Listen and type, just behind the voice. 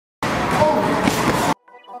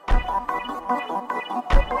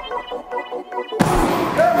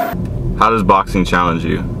How does boxing challenge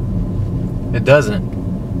you? It doesn't.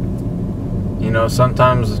 You know,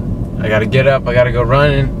 sometimes I gotta get up, I gotta go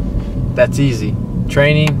running. That's easy.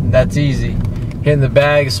 Training, that's easy. Hitting the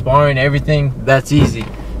bag, sparring, everything, that's easy.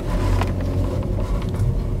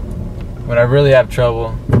 When I really have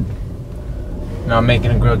trouble, you know, I'm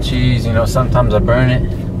making a grilled cheese, you know, sometimes I burn it.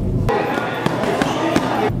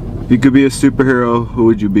 If you could be a superhero, who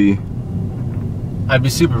would you be? I'd be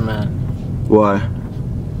Superman. Why?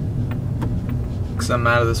 Because I'm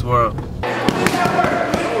out of this world.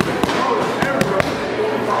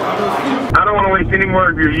 I don't want to waste any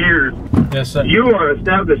more of your years. Yes, sir. You are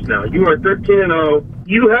established now. You are 13-0.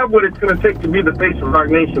 You have what it's going to take to be the face of Rock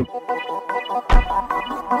Nation.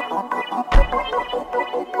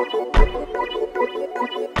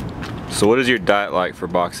 So what is your diet like for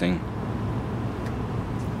boxing?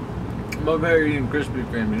 I'm over here eating Krispy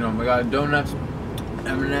Kreme, you know. I got donuts,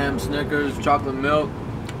 M&M's, Snickers, chocolate milk.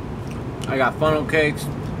 I got funnel cakes,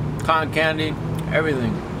 cotton candy,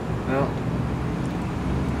 everything, you know.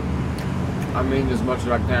 I'm eating as much as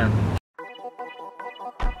I can.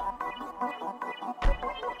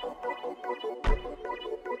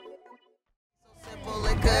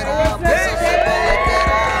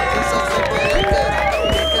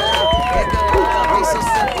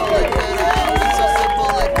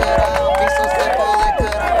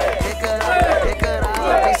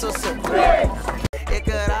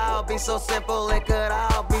 So simple, it could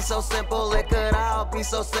all be so simple, it could all be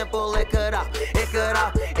so simple, it could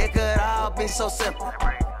all be so simple.